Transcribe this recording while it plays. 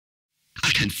I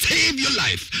can save your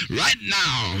life right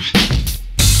now.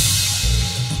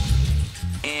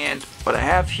 And what I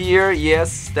have here,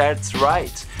 yes, that's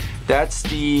right. That's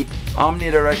the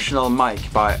omnidirectional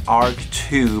mic by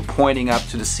ARC2 pointing up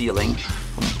to the ceiling.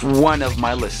 One of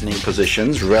my listening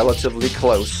positions, relatively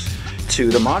close to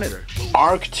the monitor.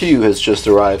 ARC2 has just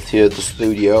arrived here at the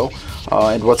studio,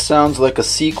 and what sounds like a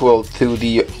sequel to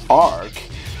the ARC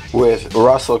with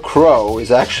Russell Crowe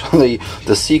is actually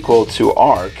the sequel to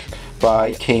ARC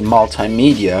by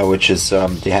Multimedia, which is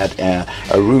they had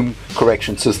a room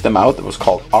correction system out that was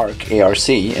called ARC, ARC,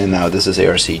 and now this is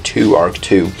ARC2,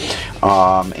 ARC2,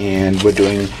 and we're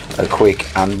doing a quick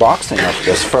unboxing of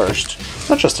this first.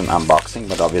 Not just an unboxing,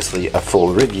 but obviously a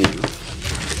full review.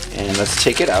 And let's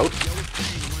take it out.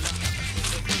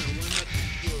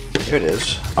 Here it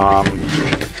is.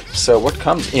 So what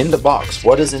comes in the box?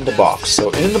 What is in the box? So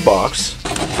in the box,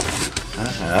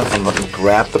 and let me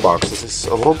grab the box. This is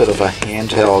a little bit of a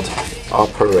handheld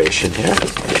operation here.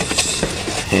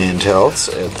 Handhelds.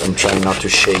 I'm trying not to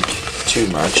shake too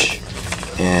much.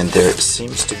 And there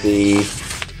seems to be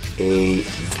a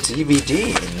DVD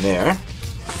in there.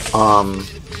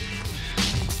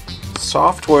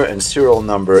 Software and serial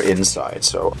number inside.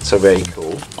 So very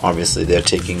cool. Obviously, they're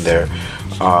taking their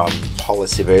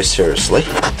policy very seriously.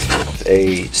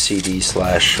 A CD /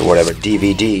 whatever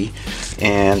DVD,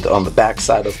 and on the back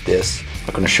side of this,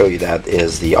 I'm going to show you that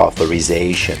is the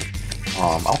authorization.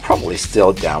 I'll probably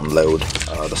still download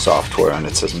the software, and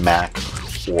it says Mac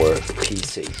or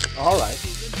PC. Alright,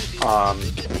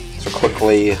 so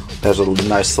quickly, there's a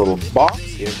nice little box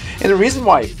here, and the reason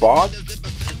why I bought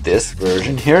this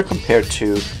version here compared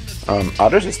to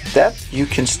others is that you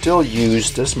can still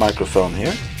use this microphone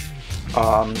here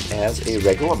as a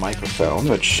regular microphone,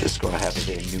 which is going to have a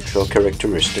very neutral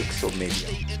characteristic, so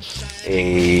maybe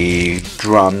a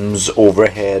drums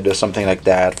overhead or something like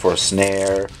that for a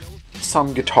snare,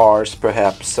 some guitars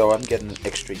perhaps, so I'm getting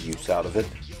extra use out of it.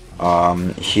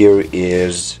 Here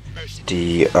is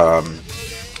the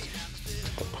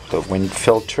wind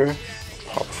filter,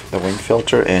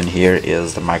 and here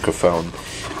is the microphone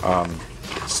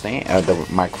stand, the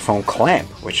microphone clamp,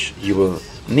 which you will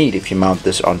need if you mount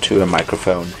this onto a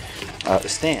microphone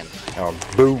stand or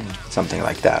boom, something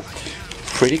like that.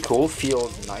 Pretty cool,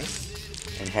 feels nice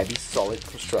and heavy, solid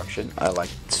construction. I like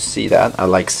to see that. I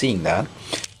like seeing that.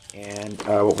 And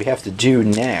what we have to do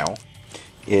now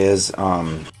is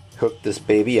hook this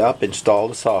baby up, install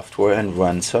the software, and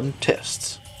run some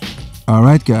tests.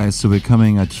 Alright guys, so we're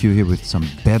coming at you here with some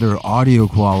better audio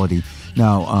quality.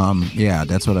 Now, yeah,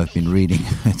 that's what I've been reading.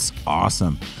 It's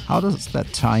awesome. How does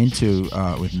that tie into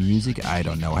with music? I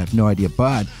don't know. I have no idea.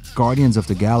 But Guardians of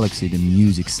the Galaxy, the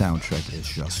music soundtrack is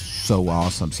just so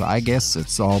awesome. So I guess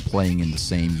it's all playing in the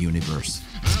same universe.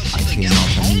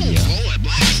 Multimedia.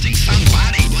 Blasting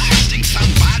somebody.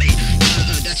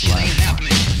 That shit ain't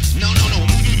happening. No,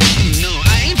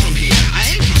 I ain't from here.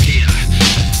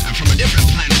 I'm from a different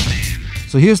planet, man.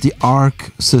 So here's the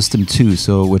ARC System 2.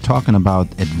 So we're talking about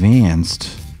advanced,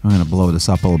 I'm going to blow this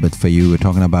up a little bit for you. We're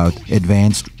talking about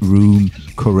advanced room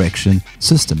correction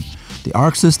system. The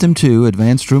ARC System 2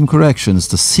 Advanced Room Correction is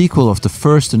the sequel of the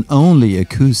first and only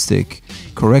acoustic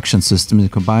correction system.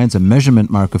 It combines a measurement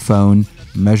microphone,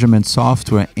 measurement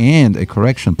software, and a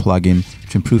correction plugin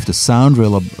to improve the sound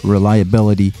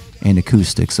reliability and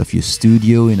acoustics of your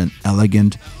studio in an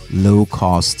elegant,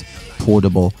 low-cost,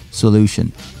 portable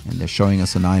solution. And they're showing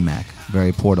us an iMac,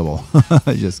 very portable.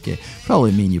 Just kidding.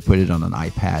 Probably mean you put it on an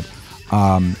iPad,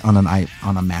 on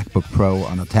a MacBook Pro,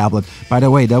 on a tablet. By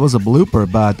the way, that was a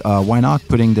blooper, but why not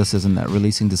putting this as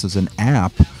releasing this as an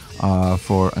app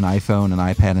for an iPhone, an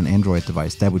iPad, and Android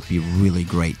device? That would be really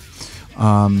great.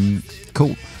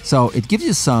 Cool. So it gives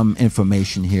you some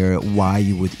information here why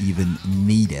you would even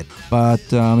need it. But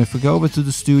if we go over to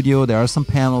the studio, there are some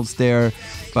panels there,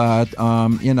 but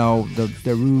you know,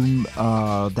 the room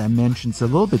dimensions a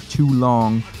little bit too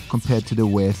long compared to the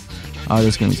width.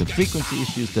 There's going to be some frequency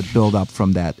issues that build up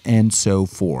from that, and so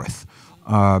forth.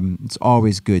 It's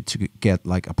always good to get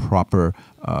like a proper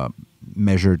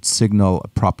measured signal, a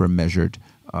proper measured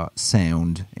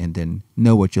sound, and then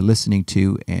know what you're listening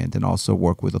to, and then also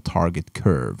work with a target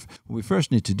curve. What we first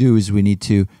need to do is we need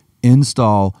to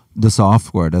install the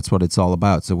software. That's what it's all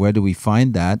about. So where do we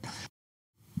find that?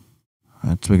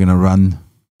 We're going to run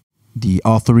the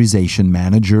authorization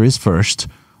manager is first.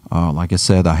 Like I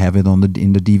said, I have it in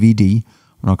the DVD.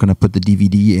 I'm not going to put the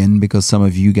DVD in because some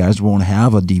of you guys won't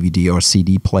have a DVD or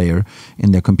CD player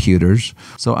in their computers.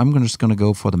 So I'm just going to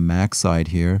go for the Mac side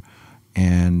here.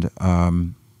 And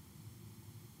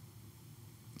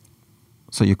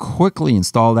so you quickly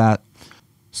install that.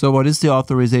 So what is the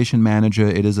Authorization Manager?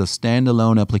 It is a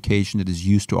standalone application that is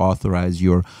used to authorize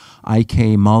your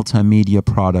IK multimedia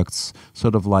products,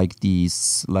 sort of like the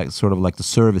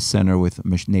service center with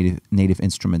native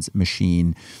instruments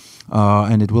machine.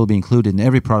 And it will be included in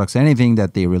every product. So anything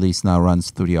that they release now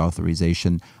runs through the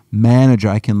Authorization Manager.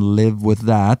 I can live with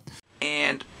that.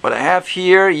 And what I have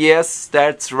here, yes,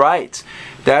 that's right.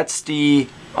 That's the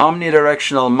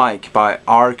omnidirectional mic by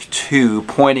ARC2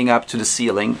 pointing up to the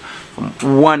ceiling from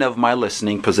one of my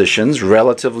listening positions,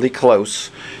 relatively close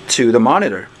to the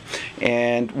monitor.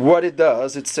 And what it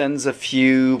does, it sends a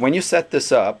few, when you set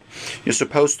this up, you're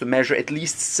supposed to measure at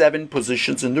least 7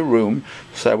 positions in the room.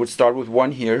 So I would start with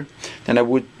one here, then I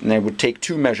would take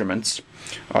 2 measurements.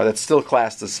 That's still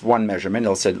classed as 1 measurement.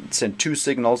 It'll send 2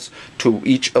 signals to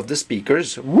each of the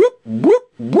speakers. Whoop,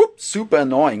 whoop, whoop. Super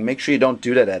annoying. Make sure you don't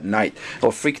do that at night.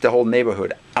 It'll freak the whole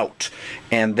neighborhood out.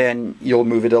 And then you'll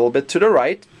move it a little bit to the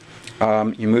right.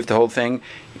 You move the whole thing,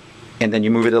 and then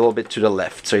you move it a little bit to the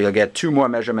left. So you'll get 2 more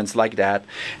measurements like that.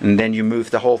 And then you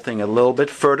move the whole thing a little bit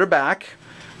further back.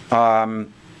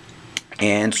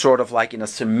 And sort of like in a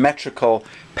symmetrical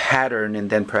pattern, and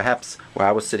then perhaps while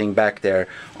I was sitting back there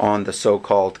on the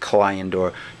so-called client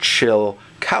or chill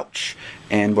couch.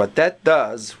 And what that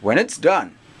does, when it's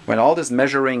done, when all this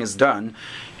measuring is done,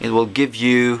 it will give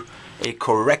you a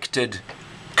corrected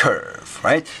curve,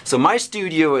 right? So my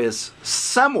studio is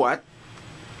somewhat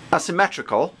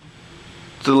asymmetrical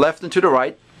to the left and to the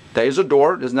right. There is a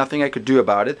door, there's nothing I could do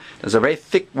about it. There's a very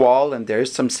thick wall, and there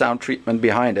is some sound treatment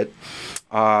behind it.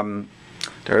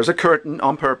 There is a curtain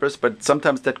on purpose, but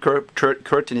sometimes that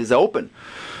curtain is open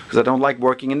because I don't like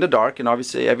working in the dark, and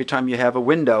obviously every time you have a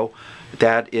window,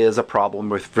 that is a problem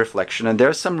with reflection. And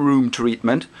there's some room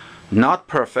treatment, not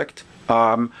perfect,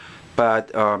 but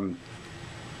the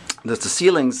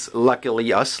ceilings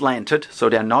luckily are slanted, so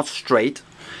they're not straight,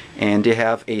 and they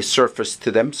have a surface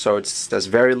to them, so there's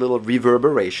very little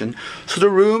reverberation. So the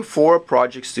room for a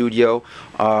project studio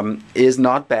is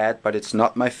not bad, but it's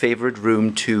not my favorite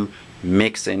room to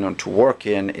mix in or to work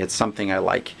in. It's something I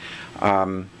like.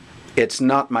 It's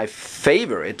not my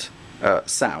favorite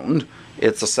sound.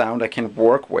 It's a sound I can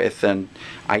work with, and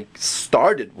I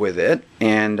started with it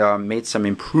and made some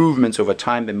improvements over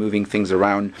time by moving things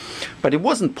around, but it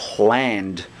wasn't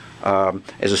planned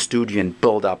as a studio and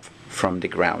build up from the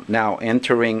ground. Now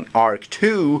entering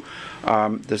ARC2,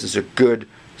 this is a good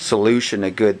solution,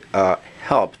 a good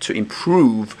help to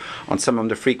improve on some of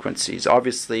the frequencies.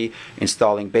 Obviously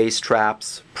installing bass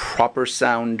traps, proper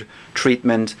sound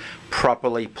treatment,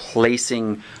 properly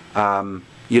placing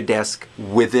your desk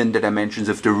within the dimensions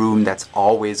of the room, that's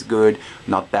always good,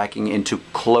 not backing into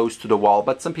close to the wall.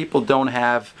 But some people don't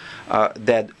have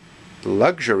that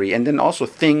luxury, and then also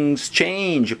things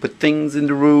change. You put things in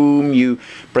the room, you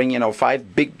bring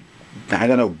 5 big, I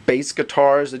don't know, bass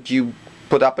guitars that you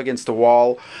put up against the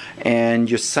wall, and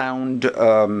your sound,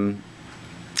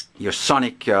 your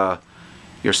sonic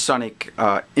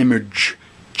image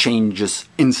changes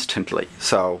instantly.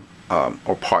 So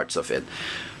or parts of it.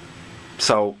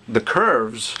 So the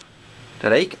curves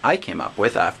that I came up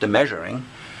with after measuring,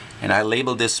 and I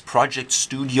labeled this Project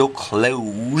Studio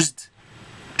Closed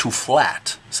to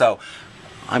Flat. So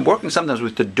I'm working sometimes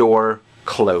with the door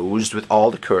closed, with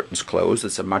all the curtains closed.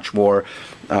 It's a much more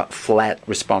flat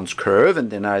response curve.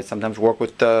 And then I sometimes work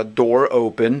with the door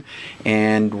open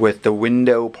and with the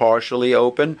window partially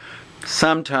open.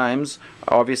 Sometimes,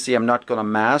 obviously I'm not going to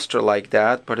master like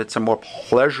that, but it's a more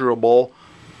pleasurable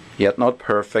yet not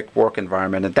perfect work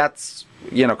environment, and that's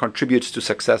contributes to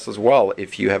success as well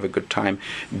if you have a good time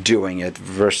doing it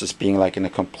versus being like in a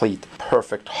complete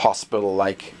perfect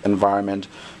hospital-like environment.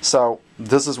 So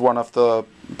this is one of the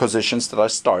positions that I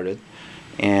started,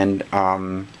 and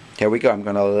here we go. I'm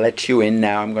gonna let you in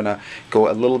now. I'm gonna go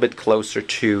a little bit closer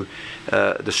to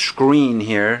the screen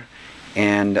here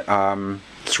and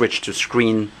switch to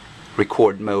screen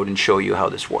record mode and show you how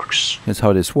this works. Here's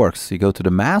how this works. You go to the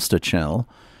master channel,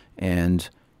 and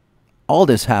all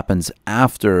this happens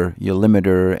after your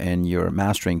limiter and your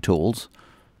mastering tools.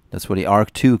 That's where the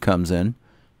ARC2 comes in,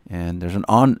 and there's an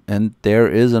on and there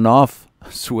is an off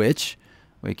switch.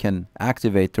 We can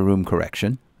activate the room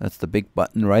correction. That's the big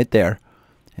button right there.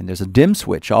 And there's a dim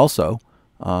switch also,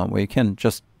 where you can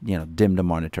just dim the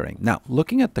monitoring. Now,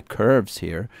 looking at the curves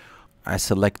here, I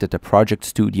selected the Project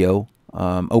Studio,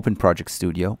 Open Project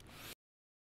Studio.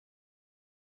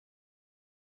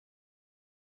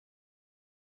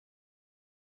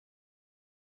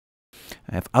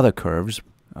 I have other curves,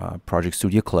 Project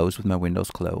Studio closed with my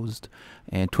windows closed,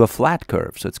 and to a flat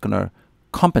curve. So it's going to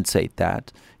compensate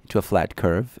that to a flat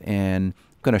curve, and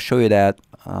I'm going to show you that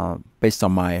based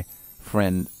on my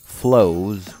friend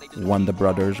Flows, Wonder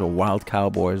Brothers, or Wild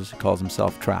Cowboys, he calls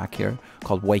himself, track here,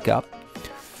 called Wake Up.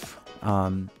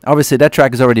 Obviously, that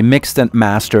track is already mixed and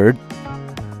mastered,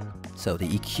 so the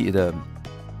EQ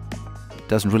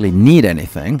doesn't really need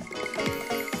anything.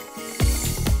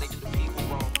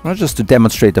 Well, just to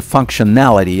demonstrate the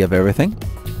functionality of everything.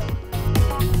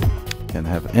 You can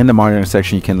have in the monitoring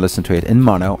section, you can listen to it in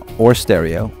mono or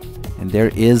stereo, and there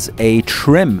is a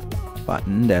trim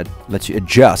button that lets you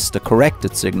adjust the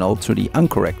corrected signal to the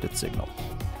uncorrected signal.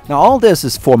 Now, all this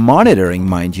is for monitoring,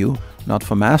 mind you, not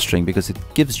for mastering, because it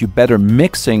gives you better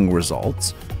mixing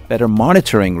results, better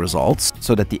monitoring results,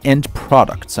 so that the end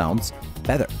product sounds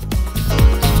better.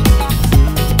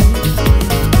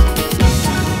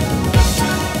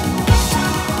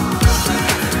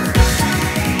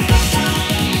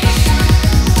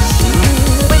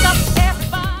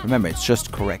 Remember, it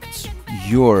just corrects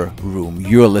your room,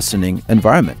 your listening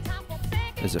environment.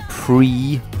 There's a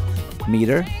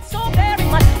pre-meter,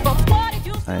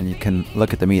 and you can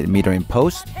look at the meter in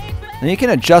post. And you can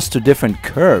adjust to different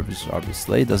curves,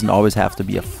 obviously. It doesn't always have to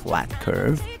be a flat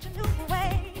curve.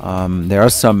 There are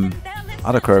some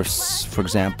other curves, for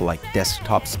example, like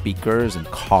desktop speakers and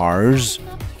cars.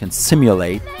 You can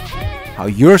simulate how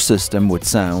your system would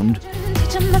sound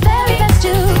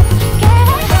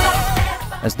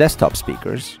as desktop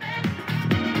speakers.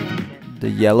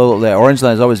 The orange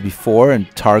line is always before, and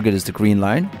target is the green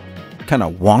line. Kind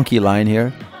of wonky line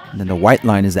here. And then the white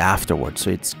line is afterwards,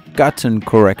 so it's gotten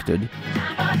corrected.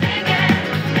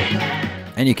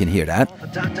 And you can hear that.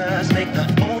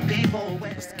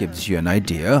 Just gives you an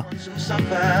idea.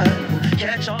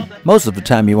 Most of the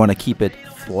time you want to keep it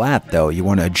flat though. You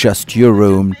want to adjust your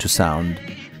room to sound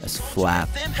as flat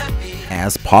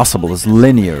as possible, as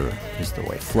linear is the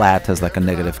way. Flat has like a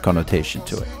negative connotation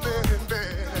to it.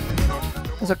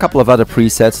 There's a couple of other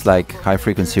presets like high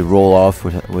frequency roll off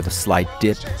with a slight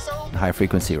dip. High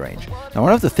frequency range. Now,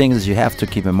 one of the things is you have to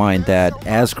keep in mind that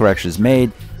as correction is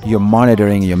made, your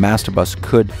monitoring, your master bus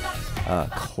could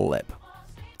clip.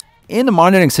 In the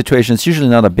monitoring situation, it's usually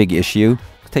not a big issue.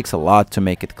 It takes a lot to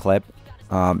make it clip.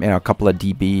 A couple of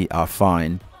dB are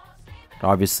fine.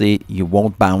 Obviously, you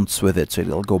won't bounce with it, so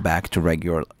it'll go back to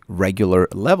regular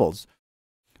levels.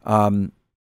 The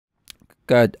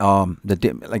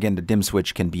dim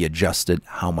switch can be adjusted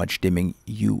how much dimming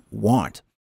you want.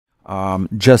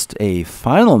 Just a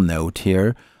final note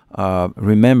here.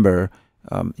 Remember,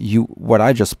 what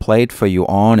I just played for you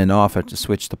on and off, I had to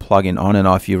switch the plugin on and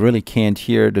off. You really can't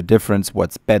hear the difference,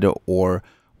 what's better or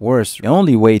worse. The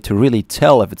only way to really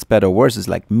tell if it's better or worse is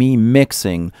like me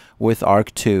mixing with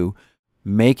ARC2,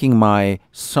 making my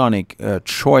sonic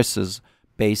choices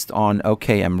based on,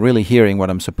 okay, I'm really hearing what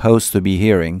I'm supposed to be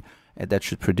hearing, and that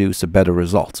should produce a better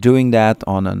result. Doing that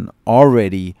on an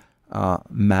already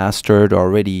mastered,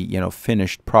 already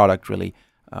finished product really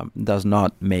does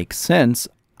not make sense,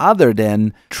 other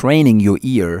than training your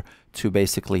ear to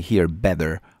basically hear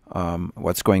better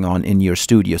what's going on in your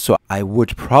studio. So I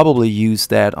would probably use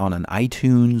that on an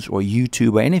iTunes or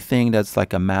YouTube or anything that's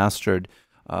like a mastered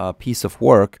piece of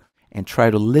work, and try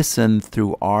to listen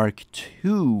through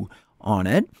ARC2 on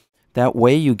it. That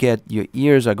way your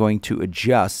ears are going to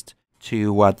adjust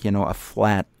to what a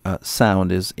flat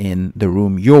sound is in the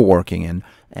room you're working in.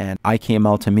 And IK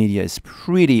Multimedia is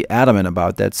pretty adamant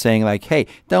about that, saying like, hey,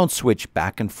 don't switch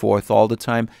back and forth all the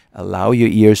time. Allow your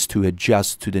ears to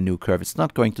adjust to the new curve. It's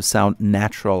not going to sound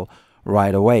natural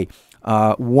right away.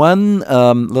 One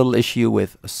little issue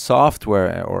with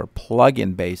software or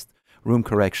plugin based room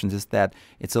corrections is that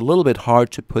it's a little bit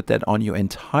hard to put that on your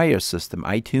entire system.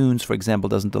 iTunes, for example,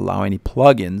 doesn't allow any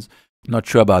plugins. Not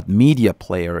sure about Media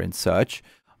Player and such.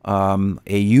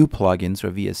 AU plugins or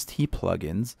VST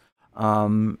plugins.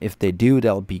 If they do,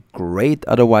 that'll be great.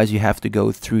 Otherwise, you have to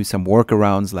go through some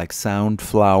workarounds like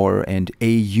Soundflower and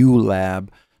AU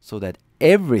Lab, so that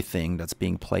everything that's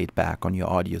being played back on your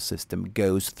audio system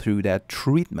goes through that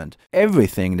treatment.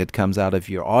 Everything that comes out of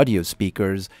your audio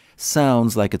speakers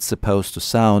sounds like it's supposed to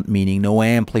sound, meaning no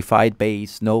amplified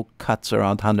bass, no cuts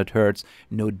around 100 hertz,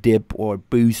 no dip or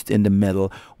boost in the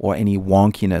middle, or any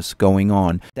wonkiness going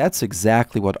on. That's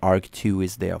exactly what ARC2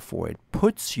 is there for. It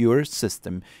puts your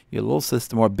system, your little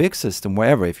system or big system,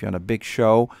 wherever, if you're on a big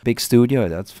show, big studio,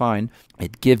 that's fine.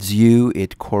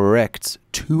 It corrects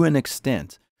to an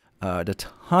extent the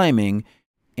timing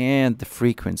and the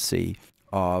frequency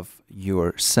of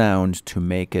your sound to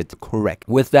make it correct.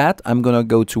 With that, I'm gonna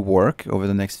go to work over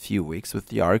the next few weeks with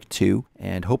the ARC2,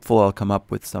 and hopefully I'll come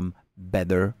up with some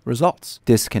better results.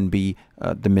 This can be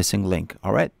the missing link.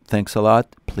 All right, thanks a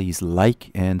lot. Please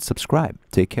like and subscribe.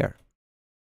 Take care.